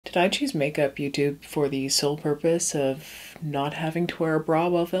Did I choose makeup YouTube for the sole purpose of not having to wear a bra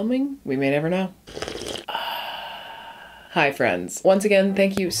while filming? We may never know. Hi friends. Once again,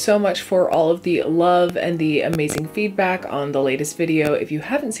 thank you so much for all of the love and the amazing feedback on the latest video. If you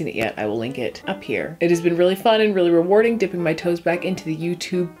haven't seen it yet, I will link it up here. It has been really fun and really rewarding dipping my toes back into the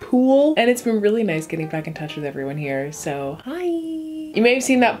YouTube pool, and it's been really nice getting back in touch with everyone here, so hi! You may have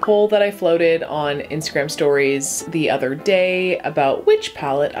seen that poll that I floated on Instagram stories the other day about which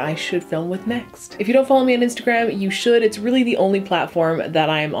palette I should film with next. If you don't follow me on Instagram, you should. It's really the only platform that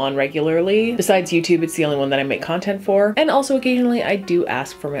I am on regularly. Besides YouTube, it's the only one that I make content for. And also occasionally I do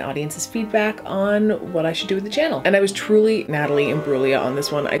ask for my audience's feedback on what I should do with the channel. And I was truly Natalie Imbruglia on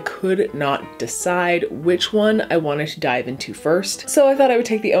this one. I could not decide which one I wanted to dive into first. So I thought I would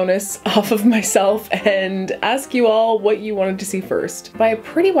take the onus off of myself and ask you all what you wanted to see first. By a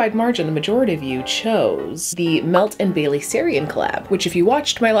pretty wide margin, the majority of you chose the Melt and Bailey Sarian collab, which if you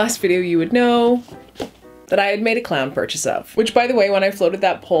watched my last video, you would know that I had made a clown purchase of. Which, by the way, when I floated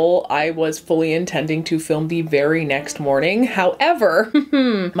that poll, I was fully intending to film the very next morning. However,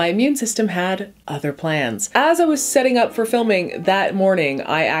 my immune system had other plans. As I was setting up for filming that morning,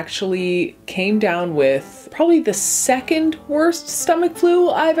 I actually came down with probably the second worst stomach flu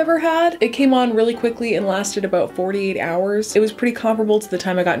I've ever had. It came on really quickly and lasted about 48 hours. It was pretty comparable to the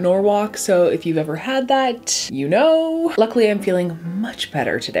time I got Norwalk, so if you've ever had that, you know. Luckily, I'm feeling much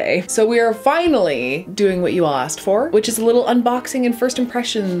better today. So we are finally doing what you all asked for, which is a little unboxing and first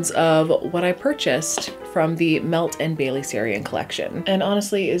impressions of what I purchased from the Melt and Bailey Sarian collection. And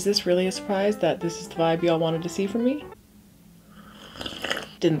honestly, is this really a surprise that this is the vibe y'all wanted to see from me?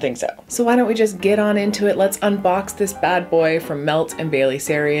 Didn't think so. So why don't we just get on into it? Let's unbox this bad boy from Melt and Bailey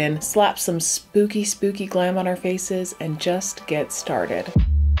Sarian, slap some spooky, spooky glam on our faces, and just get started.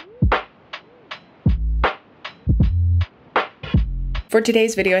 For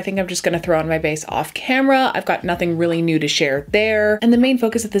today's video, I think I'm just gonna throw on my base off camera. I've got nothing really new to share there. And the main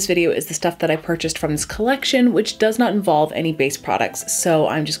focus of this video is the stuff that I purchased from this collection, which does not involve any base products. So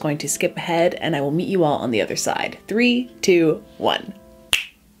I'm just going to skip ahead and I will meet you all on the other side. 3, 2, 1.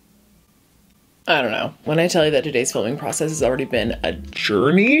 I don't know. When I tell you that today's filming process has already been a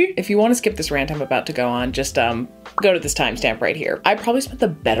journey, if you want to skip this rant I'm about to go on, just go to this timestamp right here. I probably spent the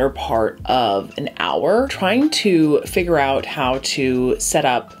better part of an hour trying to figure out how to set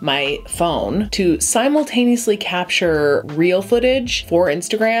up my phone to simultaneously capture real footage for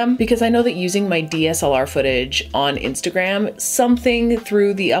Instagram, because I know that using my DSLR footage on Instagram, something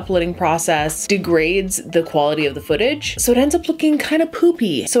through the uploading process degrades the quality of the footage. So it ends up looking kind of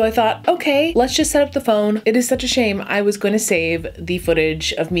poopy. So I thought, okay, let's just set up the phone. It is such a shame. I was going to save the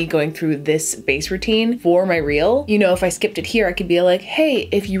footage of me going through this base routine for my reel. You know, if I skipped it here, I could be like, hey,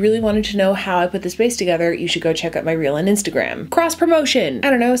 if you really wanted to know how I put this base together, you should go check out my reel on Instagram. Cross promotion.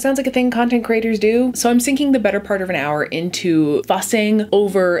 I don't know, sounds like a thing content creators do. So I'm sinking the better part of an hour into fussing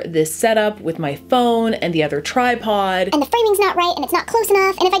over this setup with my phone and the other tripod. And the framing's not right and it's not close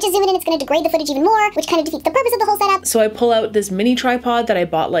enough. And if I just zoom it in, it's gonna degrade the footage even more, which kind of defeats the purpose of the whole setup. So I pull out this mini tripod that I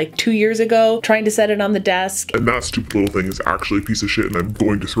bought like 2 years ago, trying to set it on the desk. And that stupid little thing is actually a piece of shit and I'm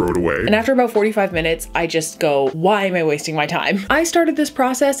going to throw it away. And after about 45 minutes, I just go, why am I wasting my time? I started this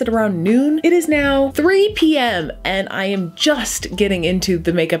process at around noon. It is now 3 p.m. and I am just getting into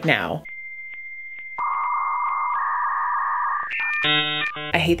the makeup now.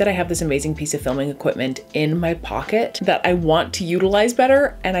 I hate that I have this amazing piece of filming equipment in my pocket that I want to utilize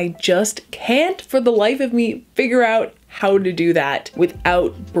better, and I just can't for the life of me figure out how to do that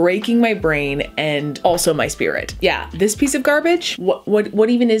without breaking my brain and also my spirit. Yeah, this piece of garbage, what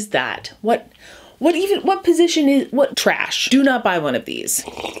even is that? What position is, what trash? Do not buy one of these.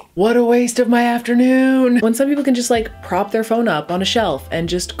 What a waste of my afternoon. When some people can just like prop their phone up on a shelf and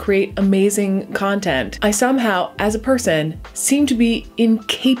just create amazing content, I somehow, as a person, seem to be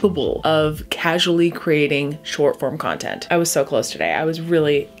incapable of casually creating short form content. I was so close today.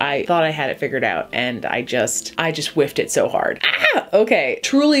 I thought I had it figured out and I just whiffed it so hard. Ah, okay.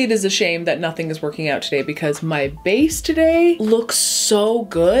 Truly it is a shame that nothing is working out today because my base today looks so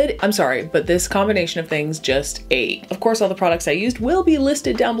good. I'm sorry, but this combination of things just ate. Of course, all the products I used will be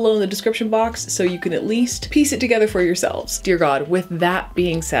listed down below in the description box so you can at least piece it together for yourselves. Dear God, with that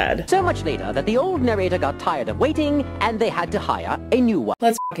being said, so much later that the old narrator got tired of waiting and they had to hire a new one.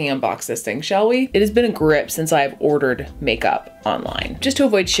 Let's fucking unbox this thing, shall we? It has been a grip since I've ordered makeup online. Just to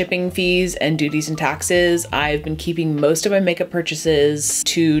avoid shipping fees and duties and taxes, I've been keeping most of my makeup purchases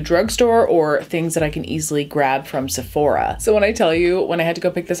to drugstore or things that I can easily grab from Sephora. So when I tell you, when I had to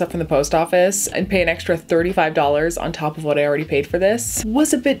go pick this up from the post office, and pay an extra $35 on top of what I already paid for this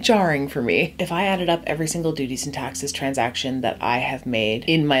was a bit jarring for me. If I added up every single duties and taxes transaction that I have made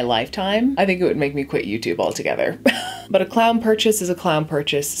in my lifetime, I think it would make me quit YouTube altogether. But a clown purchase is a clown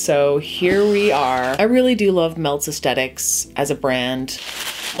purchase, so here we are. I really do love Melt's aesthetics as a brand.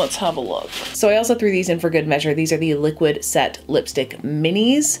 Let's have a look. So I also threw these in for good measure. These are the Liquid Set Lipstick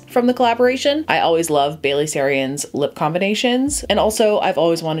Minis from the collaboration. I always love Bailey Sarian's lip combinations. And also I've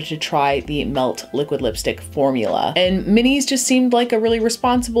always wanted to try the Melt Liquid Lipstick formula. And minis just seemed like a really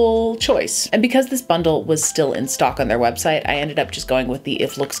responsible choice. And because this bundle was still in stock on their website, I ended up just going with the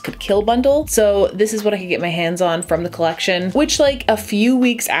If Looks Could Kill bundle. So this is what I could get my hands on from the collection, which like a few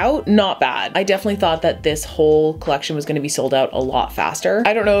weeks out, not bad. I definitely thought that this whole collection was gonna be sold out a lot faster.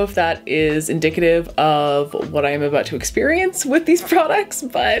 I don't know if that is indicative of what I am about to experience with these products,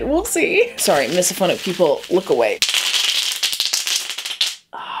 but we'll see. Sorry, misophonic people, look away.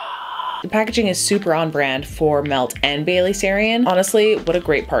 The packaging is super on brand for Melt and Bailey Sarian. Honestly, what a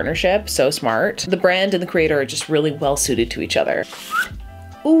great partnership, so smart. The brand and the creator are just really well suited to each other.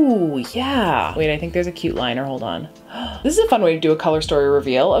 Ooh, yeah. Wait, I think there's a cute liner, hold on. This is a fun way to do a color story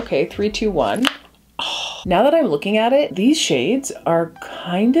reveal. Okay, 3, 2, 1. Now that I'm looking at it, these shades are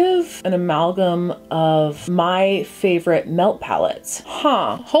kind of an amalgam of my favorite Melt palettes.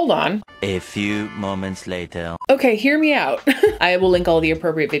 Huh, hold on. A few moments later. Okay, hear me out. I will link all the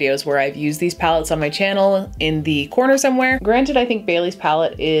appropriate videos where I've used these palettes on my channel in the corner somewhere. Granted, I think Bailey's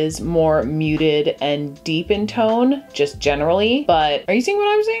palette is more muted and deep in tone, just generally, but are you seeing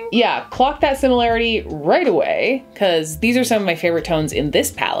what I'm seeing? Yeah, clock that similarity right away, because these are some of my favorite tones in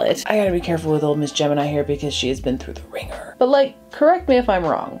this palette. I gotta be careful with old Miss Gemini here because she has been through the ringer. But like, correct me if I'm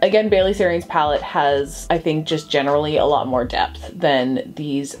wrong. Again, Bailey Sarian's palette has, I think, just generally a lot more depth than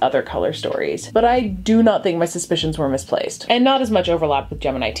these other color stories. But I do not think my suspicions were misplaced. And not as much overlap with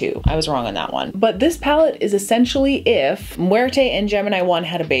Gemini 2. I was wrong on that one. But this palette is essentially if Muerte and Gemini 1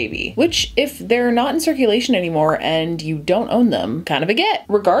 had a baby, which if they're not in circulation anymore and you don't own them, kind of a get.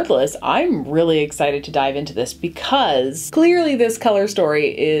 Regardless, I'm really excited to dive into this because clearly this color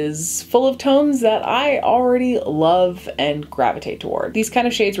story is full of tones that I already love and gravitate toward. These kind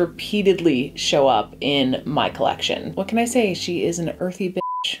of shades repeatedly show up in my collection. What can I say? She is an earthy bitch.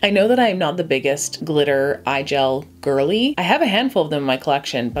 I know that I am not the biggest glitter eye gel girly. I have a handful of them in my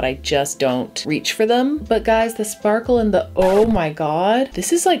collection, but I just don't reach for them. But guys, the sparkle and the, oh my God,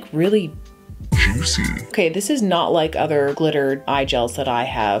 this is like really juicy. Okay, this is not like other glittered eye gels that I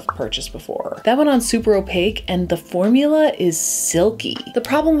have purchased before. That went on super opaque and the formula is silky. The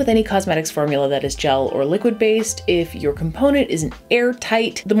problem with any cosmetics formula that is gel or liquid based, if your component isn't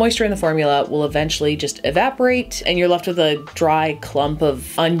airtight, the moisture in the formula will eventually just evaporate and you're left with a dry clump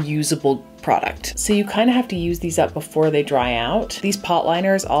of unusable product. So you kind of have to use these up before they dry out. These pot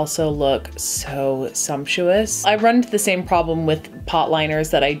liners also look so sumptuous. I run into the same problem with pot liners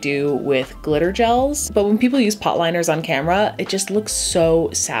that I do with glitter gels, but when people use pot liners on camera, it just looks so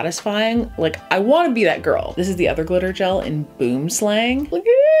satisfying. Like, I want to be that girl. This is the other glitter gel in Boomslang. Look at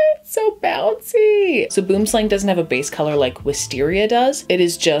it, it's so bouncy. So Boomslang doesn't have a base color like Wisteria does. It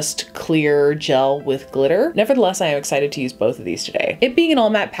is just clear gel with glitter. Nevertheless, I am excited to use both of these today. It being an all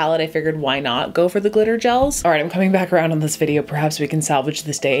matte palette, I figured why not go for the glitter gels? All right, I'm coming back around on this video. Perhaps we can salvage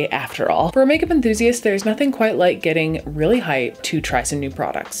this day after all. For a makeup enthusiast, there's nothing quite like getting really hyped to try some new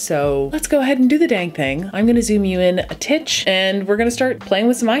products. So let's go ahead and do the dang thing. I'm gonna zoom you in a titch and we're gonna start playing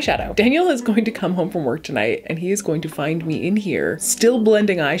with some eyeshadow. Daniel is going to come home from work tonight and he is going to find me in here still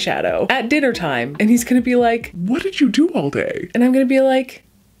blending eyeshadow at dinner time. And he's gonna be like, What did you do all day? and I'm gonna be like,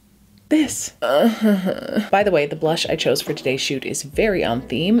 this. By the way, the blush I chose for today's shoot is very on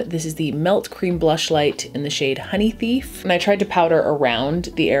theme. This is the Melt Cream Blushlight in the shade Honey Thief. And I tried to powder around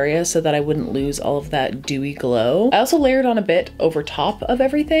the area so that I wouldn't lose all of that dewy glow. I also layered on a bit over top of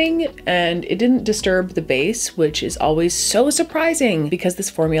everything and it didn't disturb the base, which is always so surprising because this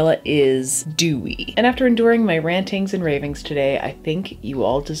formula is dewy. And after enduring my rantings and ravings today, I think you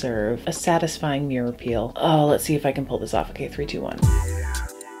all deserve a satisfying mirror peel. Oh, let's see if I can pull this off. Okay, 3, 2, 1.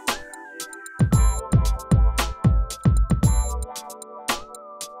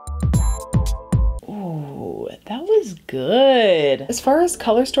 That was good. As far as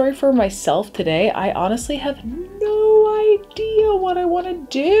color story for myself today, I honestly have no idea what I want to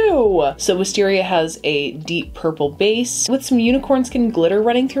do. So Wisteria has a deep purple base with some unicorn skin glitter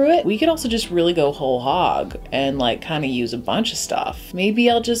running through it. We could also just really go whole hog and like kind of use a bunch of stuff.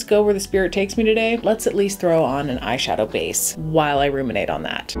 Maybe I'll just go where the spirit takes me today. Let's at least throw on an eyeshadow base while I ruminate on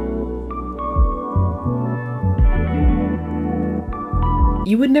that.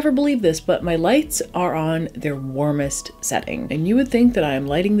 You would never believe this, but my lights are on their warmest setting, and you would think that I am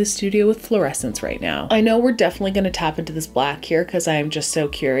lighting the studio with fluorescence right now. I know we're definitely going to tap into this black here because I am just so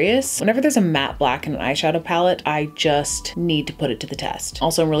curious. Whenever there's a matte black in an eyeshadow palette, I just need to put it to the test.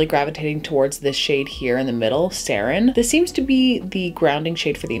 Also, I'm really gravitating towards this shade here in the middle, Sarian. This seems to be the grounding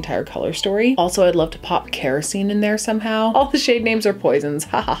shade for the entire color story. Also, I'd love to pop kerosene in there somehow. All the shade names are poisons,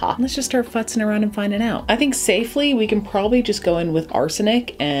 ha ha ha. Let's just start futzing around and finding out. I think safely we can probably just go in with arsenic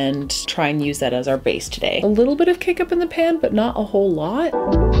and try and use that as our base today. A little bit of kick up in the pan, but not a whole lot.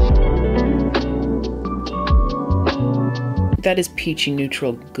 That is peachy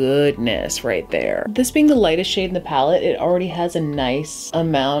neutral goodness right there. This being the lightest shade in the palette, it already has a nice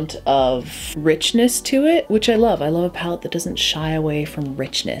amount of richness to it, which I love. I love a palette that doesn't shy away from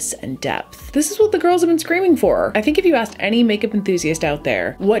richness and depth. This is what the girls have been screaming for. I think if you asked any makeup enthusiast out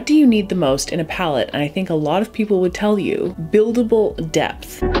there, what do you need the most in a palette? And I think a lot of people would tell you, buildable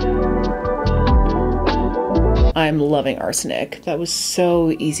depth. I'm loving arsenic. That was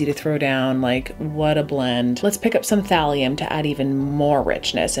so easy to throw down, like what a blend. Let's pick up some thallium to add even more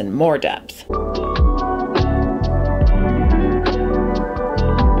richness and more depth.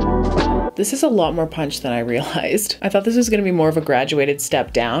 This is a lot more punch than I realized. I thought this was gonna be more of a graduated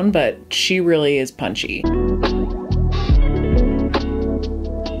step down, but she really is punchy.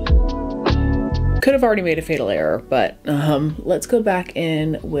 Could have already made a fatal error, but let's go back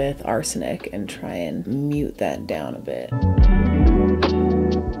in with arsenic and try and mute that down a bit.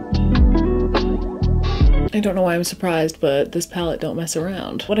 I don't know why I'm surprised, but this palette don't mess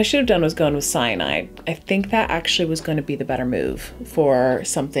around. What I should have done was gone with cyanide. I think that actually was going to be the better move for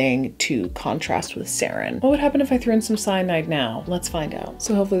something to contrast with Sarian. What would happen if I threw in some cyanide now? Let's find out.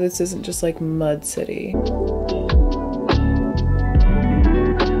 So hopefully this isn't just like Mud City.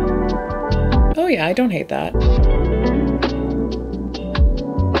 Oh yeah, I don't hate that.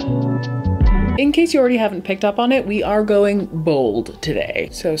 In case you already haven't picked up on it, we are going bold today.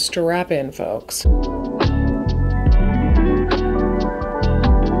 So strap in, folks.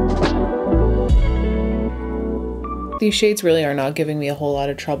 These shades really are not giving me a whole lot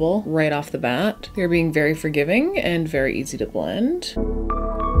of trouble right off the bat. They're being very forgiving and very easy to blend.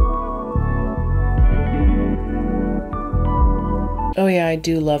 Oh yeah, I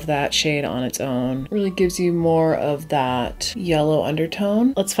do love that shade on its own. Really gives you more of that yellow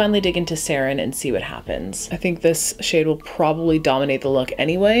undertone. Let's finally dig into Sarian and see what happens. I think this shade will probably dominate the look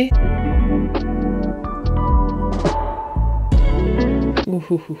anyway.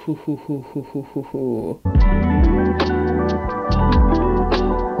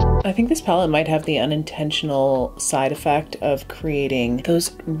 I think this palette might have the unintentional side effect of creating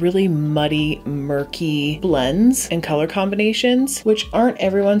those really muddy, murky blends and color combinations, which aren't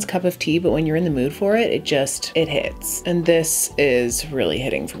everyone's cup of tea, but when you're in the mood for it, it hits. And this is really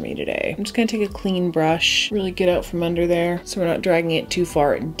hitting for me today. I'm just gonna take a clean brush, really get out from under there so we're not dragging it too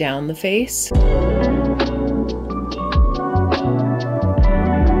far down the face.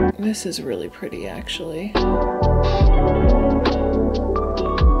 This is really pretty, actually.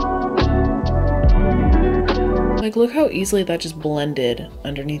 Like, look how easily that just blended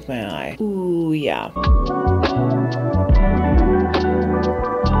underneath my eye. Ooh, yeah.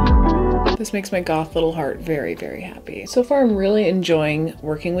 This makes my goth little heart very, very happy. So far, I'm really enjoying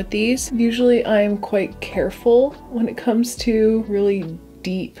working with these. Usually, I'm quite careful when it comes to really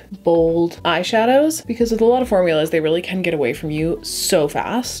deep, bold eyeshadows, because with a lot of formulas, they really can get away from you so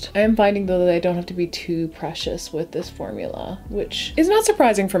fast. I am finding though that I don't have to be too precious with this formula, which is not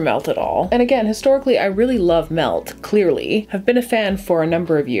surprising for Melt at all. And again, historically, I really love Melt, clearly. Have been a fan for a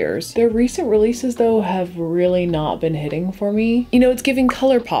number of years. Their recent releases though have really not been hitting for me. You know, it's giving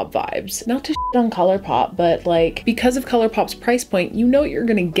ColourPop vibes. Not to shit on ColourPop, but like, because of ColourPop's price point, you know what you're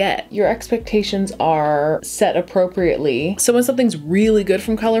gonna get. Your expectations are set appropriately. So when something's really good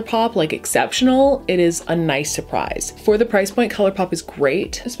from ColourPop, like exceptional, it is a nice surprise. For the price point, ColourPop is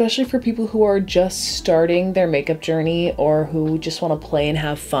great, especially for people who are just starting their makeup journey or who just want to play and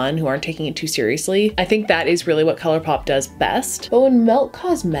have fun, who aren't taking it too seriously. I think that is really what ColourPop does best. But when Melt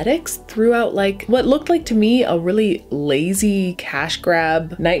Cosmetics threw out like what looked like to me a really lazy cash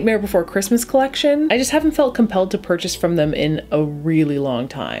grab Nightmare Before Christmas collection, I just haven't felt compelled to purchase from them in a really long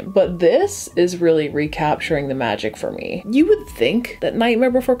time. But this is really recapturing the magic for me. You would think that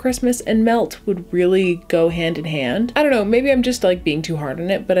Nightmare Before Christmas and Melt would really go hand in hand. I don't know, maybe I'm just like being too hard on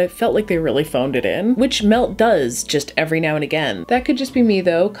it, but I felt like they really phoned it in, which Melt does just every now and again. That could just be me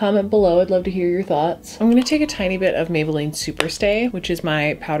though. Comment below, I'd love to hear your thoughts. I'm gonna take a tiny bit of Maybelline Superstay, which is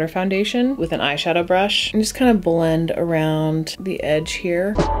my powder foundation, with an eyeshadow brush and just kind of blend around the edge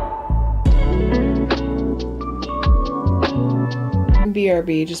here.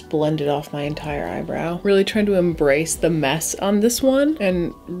 BRB just blended off my entire eyebrow. Really trying to embrace the mess on this one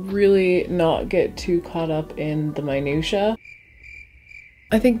and really not get too caught up in the minutia.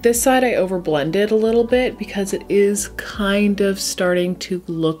 I think this side I overblended a little bit because it is kind of starting to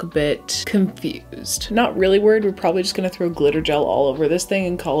look a bit confused. Not really worried, we're probably just gonna throw glitter gel all over this thing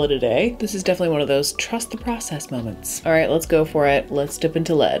and call it a day. This is definitely one of those trust the process moments. All right, let's go for it. Let's dip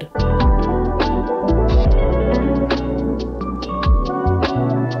into lead.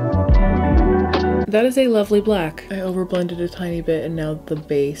 That is a lovely black. I overblended a tiny bit and now the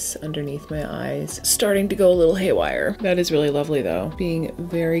base underneath my eyes starting to go a little haywire. That is really lovely though. Being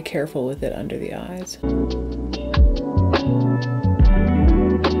very careful with it under the eyes.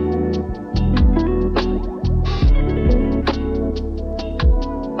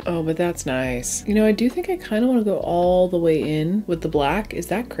 Oh, but that's nice. You know, I do think I kind of want to go all the way in with the black. Is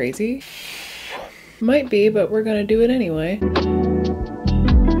that crazy? Might be, but we're gonna do it anyway.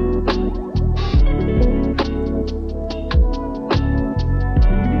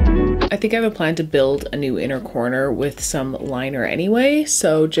 I think I have a plan to build a new inner corner with some liner anyway,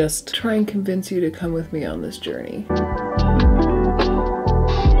 so just try and convince you to come with me on this journey.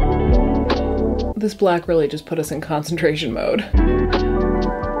 This black really just put us in concentration mode.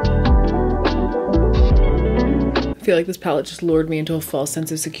 I feel like this palette just lured me into a false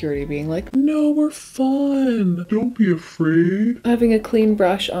sense of security, being like, no, we're fine. Don't be afraid. Having a clean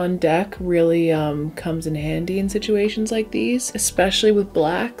brush on deck really comes in handy in situations like these, especially with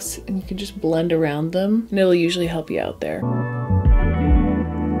blacks, and you can just blend around them, and it'll usually help you out there.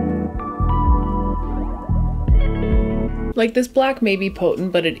 Like, this black may be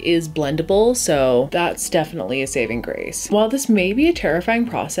potent, but it is blendable, so that's definitely a saving grace. While this may be a terrifying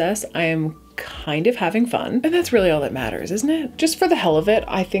process, I am kind of having fun, and that's really all that matters, isn't it? Just for the hell of it,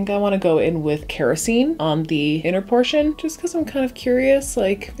 I think I want to go in with kerosene on the inner portion, just because I'm kind of curious,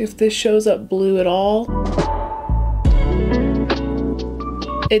 like, if this shows up blue at all.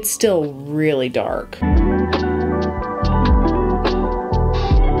 It's still really dark.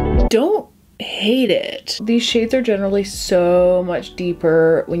 Don't hate it. These shades are generally so much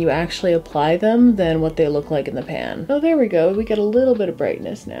deeper when you actually apply them than what they look like in the pan. Oh, there we go. We get a little bit of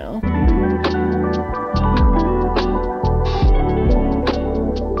brightness now.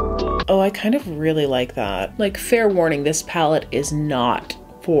 Oh, I kind of really like that. Like, fair warning, this palette is not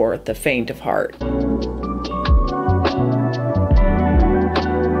for the faint of heart.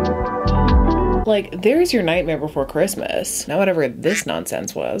 Like, there's your Nightmare Before Christmas. Now whatever this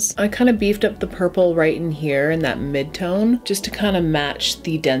nonsense was. I kind of beefed up the purple right in here in that mid-tone just to kind of match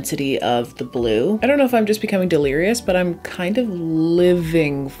the density of the blue. I don't know if I'm just becoming delirious, but I'm kind of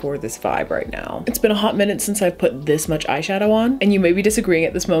living for this vibe right now. It's been a hot minute since I've put this much eyeshadow on, and you may be disagreeing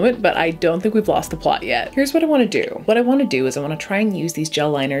at this moment, but I don't think we've lost the plot yet. Here's what I want to do. What I want to do is I want to try and use these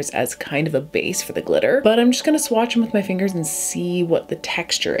gel liners as kind of a base for the glitter, but I'm just going to swatch them with my fingers and see what the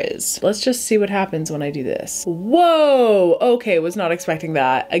texture is. Let's just see what happens when I do this. Whoa! Okay, was not expecting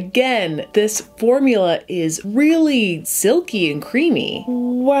that. Again, this formula is really silky and creamy.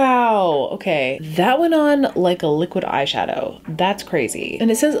 Wow, okay. That went on like a liquid eyeshadow. That's crazy.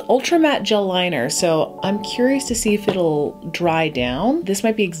 And it says Ultra Matte Gel Liner, so I'm curious to see if it'll dry down. This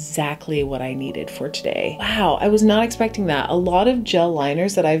might be exactly what I needed for today. Wow, I was not expecting that. A lot of gel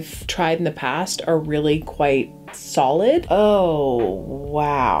liners that I've tried in the past are really quite solid. Oh,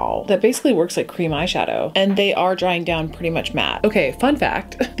 wow. That basically works like cream eyeshadow, and they are drying down pretty much matte. Okay, fun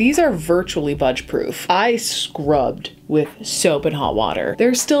fact, these are virtually budge proof. I scrubbed with soap and hot water.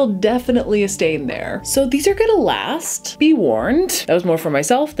 There's still definitely a stain there. So these are gonna last. Be warned. That was more for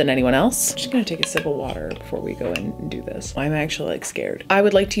myself than anyone else. I'm just gonna take a sip of water before we go in and do this. I'm actually like scared. I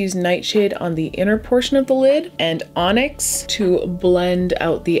would like to use Nightshade on the inner portion of the lid and Onyx to blend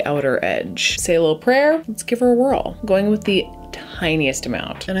out the outer edge. Say a little prayer. Let's give her a whirl. Going with the tiniest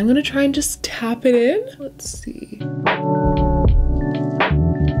amount. And I'm gonna try and just tap it in. Let's see.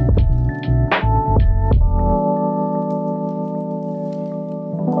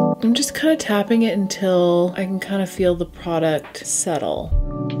 I'm just kind of tapping it until I can kind of feel the product settle.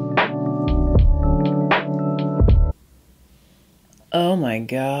 Oh my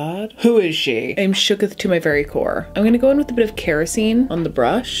god. Who is she? I'm shooketh to my very core. I'm gonna go in with a bit of kerosene on the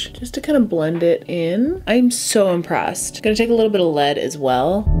brush just to kind of blend it in. I'm so impressed. Gonna take a little bit of lead as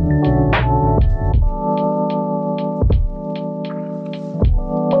well.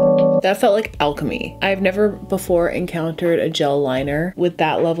 That felt like alchemy. I've never before encountered a gel liner with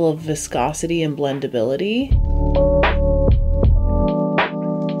that level of viscosity and blendability.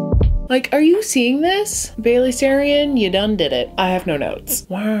 Like, are you seeing this? Bailey Sarian, you done did it. I have no notes.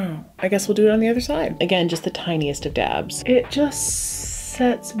 Wow. I guess we'll do it on the other side. Again, just the tiniest of dabs. It just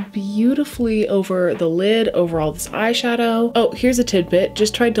sets beautifully over the lid, over all this eyeshadow. Oh, here's a tidbit.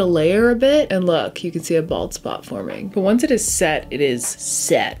 Just tried to layer a bit and look, you can see a bald spot forming. But once it is set, it is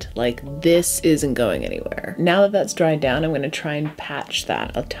set. Like, this isn't going anywhere. Now that that's dried down, I'm gonna try and patch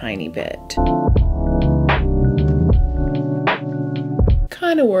that a tiny bit.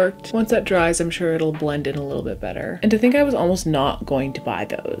 Kind of worked. Once that dries, I'm sure it'll blend in a little bit better. And to think I was almost not going to buy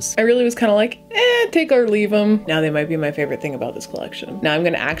those. I really was kind of like, take or leave them. Now they might be my favorite thing about this collection. Now I'm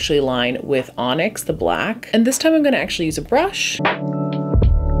gonna actually line with Onyx, the black. And this time I'm gonna actually use a brush.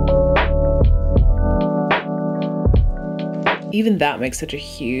 Even that makes such a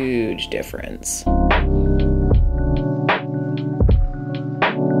huge difference.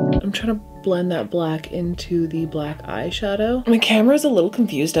 I'm trying to blend that black into the black eyeshadow. My camera is a little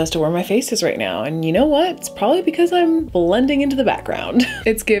confused as to where my face is right now. And you know what? It's probably because I'm blending into the background.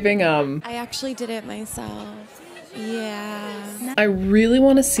 It's giving, I actually did it myself. Yeah. I really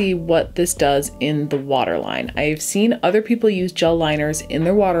want to see what this does in the waterline. I've seen other people use gel liners in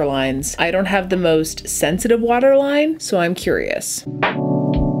their waterlines. I don't have the most sensitive waterline, so I'm curious.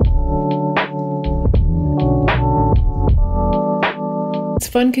 It's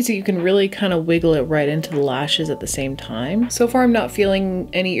fun because you can really kind of wiggle it right into the lashes at the same time. So far I'm not feeling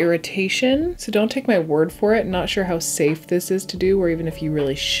any irritation, so don't take my word for it. Not sure how safe this is to do, or even if you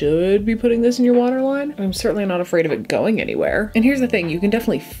really should be putting this in your waterline. I'm certainly not afraid of it going anywhere. And here's the thing, you can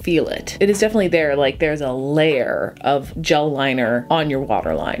definitely feel it. It is definitely there, like there's a layer of gel liner on your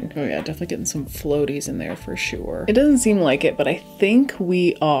waterline. Oh yeah, definitely getting some floaties in there for sure. It doesn't seem like it, but I think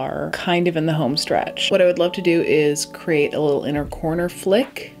we are kind of in the home stretch. What I would love to do is create a little inner corner flick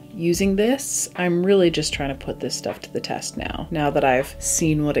using this. I'm really just trying to put this stuff to the test now that I've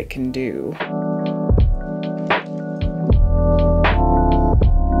seen what it can do.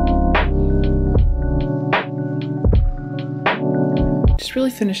 Just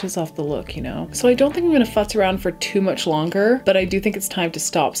really finishes off the look, you know? So I don't think I'm gonna futz around for too much longer, but I do think it's time to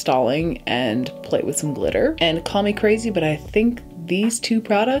stop stalling and play with some glitter. And call me crazy, but I think these two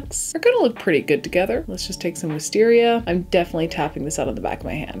products are gonna look pretty good together. Let's just take some Wisteria. I'm definitely tapping this out of the back of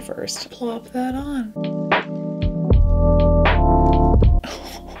my hand first. Plop that on.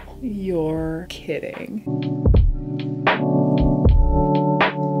 Oh, you're kidding.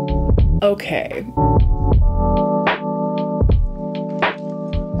 Okay.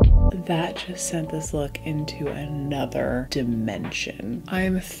 That just sent this look into another dimension. I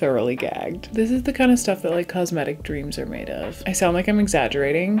am thoroughly gagged. This is the kind of stuff that like cosmetic dreams are made of. I sound like I'm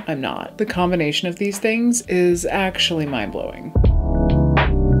exaggerating. I'm not. The combination of these things is actually mind-blowing.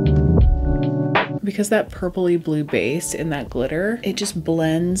 Because that purpley blue base in that glitter, it just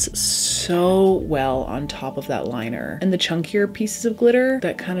blends so well on top of that liner. And the chunkier pieces of glitter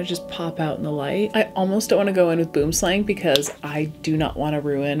that kind of just pop out in the light. I almost don't want to go in with Boomslang because I do not want to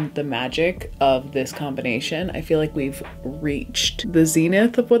ruin the magic of this combination. I feel like we've reached the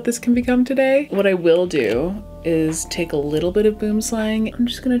zenith of what this can become today. What I will do is take a little bit of Boomslang. I'm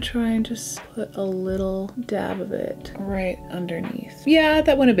just gonna try and just put a little dab of it right underneath. Yeah,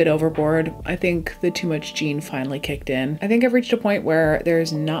 that went a bit overboard. I think the too much gene finally kicked in. I think I've reached a point where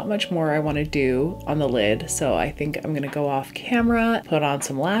there's not much more I want to do on the lid, so I think I'm gonna go off camera, put on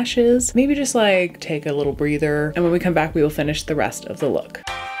some lashes, maybe just like take a little breather, and when we come back we will finish the rest of the look.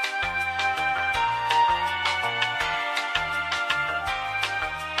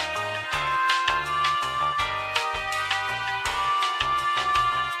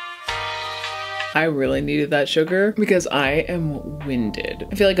 I really needed that sugar because I am winded.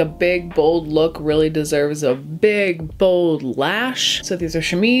 I feel like a big, bold look really deserves a big, bold lash. So these are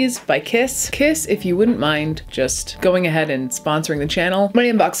Chemise by Kiss. Kiss, if you wouldn't mind just going ahead and sponsoring the channel, my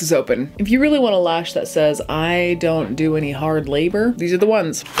inbox is open. If you really want a lash that says, I don't do any hard labor, these are the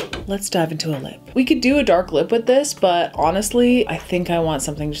ones. Let's dive into a lip. We could do a dark lip with this, but honestly, I think I want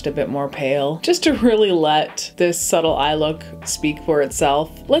something just a bit more pale, just to really let this subtle eye look speak for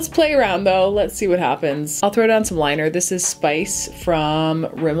itself. Let's play around though. Let's see what happens. I'll throw down some liner. This is Spice from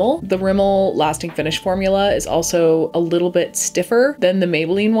Rimmel. The Rimmel Lasting Finish formula is also a little bit stiffer than the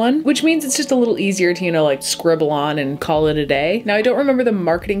Maybelline one, which means it's just a little easier to, you know, like scribble on and call it a day. Now, I don't remember the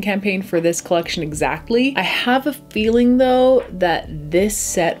marketing campaign for this collection exactly. I have a feeling though that this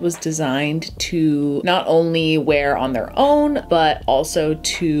set was designed to not only wear on their own, but also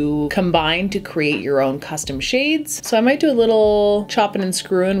to combine to create your own custom shades. So I might do a little chopping and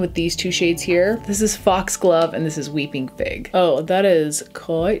screwing with these two shades here. This is Foxglove and this is Weeping Fig. Oh, that is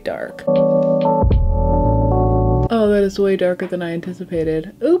quite dark. Oh, that is way darker than I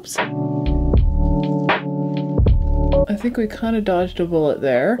anticipated. Oops. I think we kind of dodged a bullet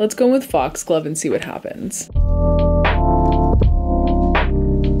there. Let's go with Foxglove and see what happens.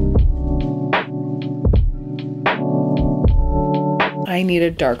 I need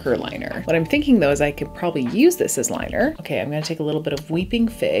a darker liner. What I'm thinking though is I could probably use this as liner. Okay, I'm gonna take a little bit of Weeping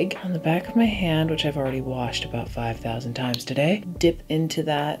Fig on the back of my hand, which I've already washed about 5,000 times today. Dip into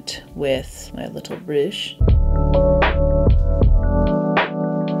that with my little brush.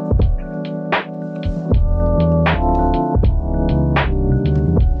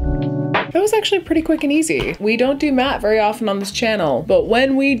 That was actually pretty quick and easy. We don't do matte very often on this channel, but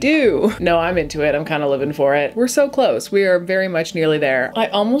when we do, no, I'm into it. I'm kind of living for it. We're so close. We are very much nearly there. I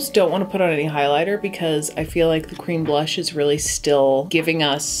almost don't want to put on any highlighter because I feel like the cream blush is really still giving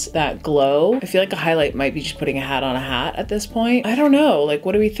us that glow. I feel like a highlight might be just putting a hat on a hat at this point. I don't know. Like,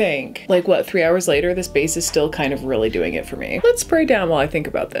 what do we think? Like, what, 3 hours later, this base is still kind of really doing it for me. Let's spray down while I think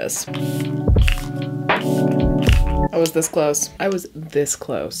about this. I was this close. I was this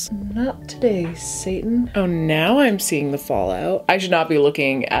close. Not today, Satan. Oh, now I'm seeing the fallout. I should not be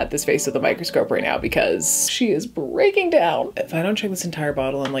looking at this face with a microscope right now because she is breaking down. If I don't check this entire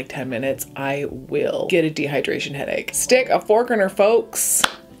bottle in like 10 minutes, I will get a dehydration headache. Stick a fork in her, folks.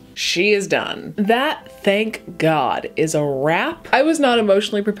 She is done. That, thank God, is a wrap. I was not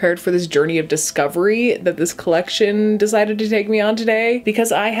emotionally prepared for this journey of discovery that this collection decided to take me on today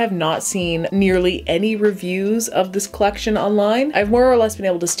because I have not seen nearly any reviews of this collection online. I've more or less been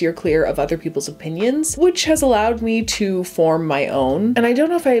able to steer clear of other people's opinions, which has allowed me to form my own. And I don't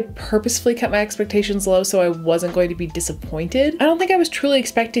know if I purposefully kept my expectations low so I wasn't going to be disappointed. I don't think I was truly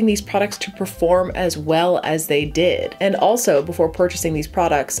expecting these products to perform as well as they did. And also, before purchasing these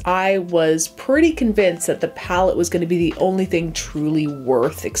products, I was pretty convinced that the palette was going to be the only thing truly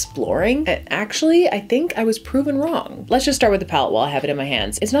worth exploring. And actually, I think I was proven wrong. Let's just start with the palette while I have it in my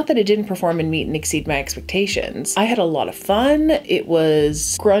hands. It's not that it didn't perform and meet and exceed my expectations. I had a lot of fun. It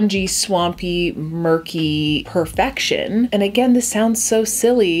was grungy, swampy, murky perfection. And again, this sounds so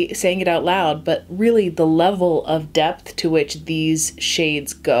silly saying it out loud, but really the level of depth to which these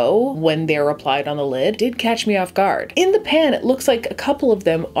shades go when they're applied on the lid did catch me off guard. In the pan, it looks like a couple of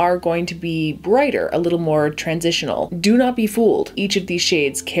them are going to be brighter, a little more transitional. Do not be fooled. Each of these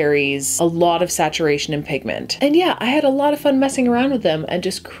shades carries a lot of saturation and pigment. And yeah, I had a lot of fun messing around with them and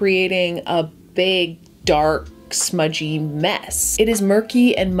just creating a big, dark, smudgy mess. It is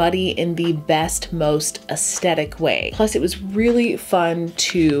murky and muddy in the best, most aesthetic way. Plus, it was really fun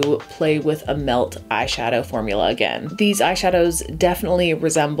to play with a melt eyeshadow formula again. These eyeshadows definitely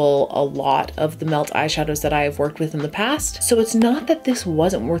resemble a lot of the melt eyeshadows that I have worked with in the past, so it's not that this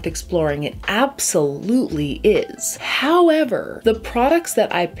wasn't worth exploring. It absolutely is. However, the products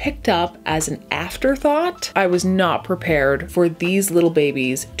that I picked up as an afterthought, I was not prepared for these little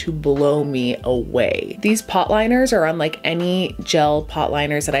babies to blow me away. These pot liners are unlike any gel pot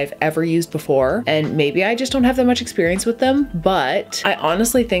liners that I've ever used before, and maybe I just don't have that much experience with them, but I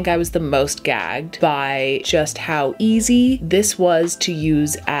honestly think I was the most gagged by just how easy this was to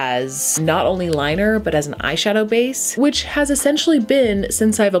use as not only liner, but as an eyeshadow base, which has essentially been,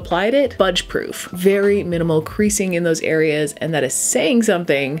 since I've applied it, budge proof. Very minimal creasing in those areas, and that is saying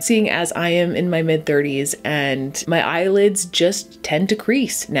something, seeing as I am in my mid-30s and my eyelids just tend to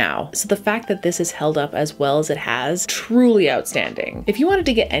crease now. So the fact that this is held up as well as it has, truly outstanding. If you wanted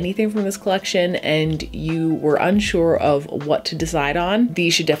to get anything from this collection and you were unsure of what to decide on,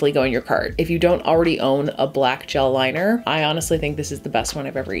 these should definitely go in your cart. If you don't already own a black gel liner, I honestly think this is the best one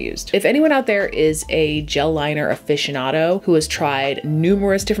I've ever used. If anyone out there is a gel liner aficionado who has tried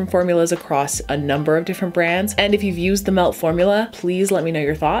numerous different formulas across a number of different brands, and if you've used the melt formula, please let me know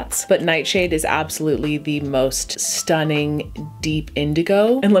your thoughts. But Nightshade is absolutely the most stunning deep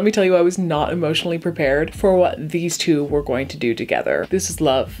indigo. And let me tell you, I was not emotionally prepared for what these two were going to do together. This is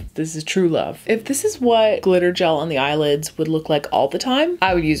love. This is true love. If this is what glitter gel on the eyelids would look like all the time,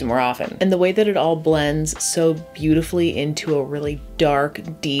 I would use it more often. And the way that it all blends so beautifully into a really dark,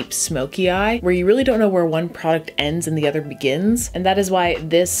 deep, smoky eye, where you really don't know where one product ends and the other begins. And that is why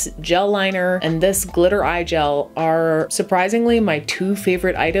this gel liner and this glitter eye gel are surprisingly my two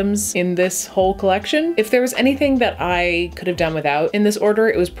favorite items in this whole collection. If there was anything that I could have done without in this order,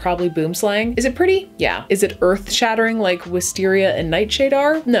 it was probably Boomslang. Is it pretty? Yeah. Is it earth-shattering like Wisteria and Nightshade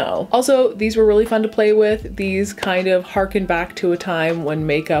are? No. Also, these were really fun to play with. These kind of harken back to a time when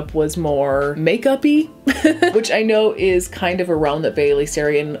makeup was more makeup-y, which I know is kind of a realm that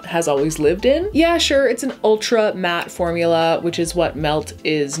Sarian has always lived in. Yeah, sure, it's an ultra matte formula, which is what Melt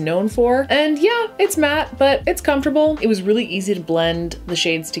is known for. And yeah, it's matte, but it's comfortable. It was really easy to blend the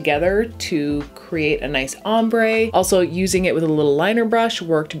shades together to create a nice ombre. Also, using it with a little liner brush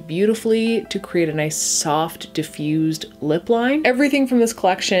worked beautifully to create a nice soft soft, diffused lip line. Everything from this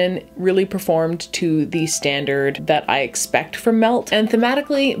collection really performed to the standard that I expect from Melt, and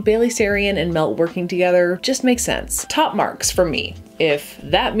thematically, Bailey Sarian and Melt working together just makes sense. Top marks from me, if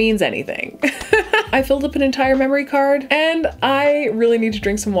that means anything. I filled up an entire memory card, and I really need to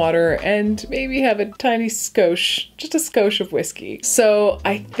drink some water and maybe have a tiny skosh, just a skosh of whiskey. So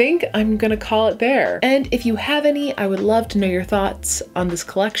I think I'm gonna call it there. And if you have any, I would love to know your thoughts on this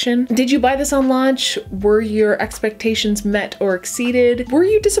collection. Did you buy this on launch? Were your expectations met or exceeded? Were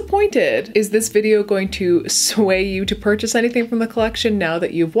you disappointed? Is this video going to sway you to purchase anything from the collection now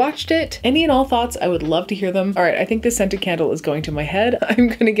that you've watched it? Any and all thoughts, I would love to hear them. All right, I think this scented candle is going to my head. I'm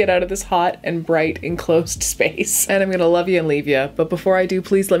gonna get out of this hot and bright enclosed space, and I'm gonna love you and leave you. But before I do,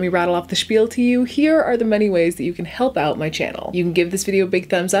 please let me rattle off the spiel to you. Here are the many ways that you can help out my channel. You can give this video a big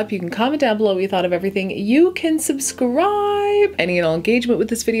thumbs up. You can comment down below what you thought of everything. You can subscribe. Any and all engagement with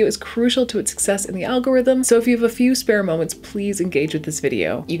this video is crucial to its success in the algorithm. So if you have a few spare moments, please engage with this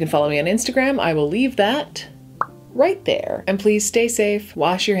video. You can follow me on Instagram. I will leave that right there. And please stay safe,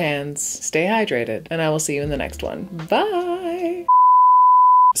 wash your hands, stay hydrated, and I will see you in the next one. Bye.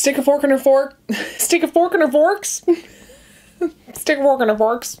 Stick a fork in her fork. Stick a fork in her forks. Stick a fork in her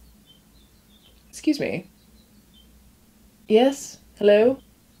forks. Excuse me. Yes? Hello?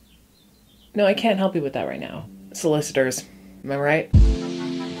 No, I can't help you with that right now. Solicitors. Am I right?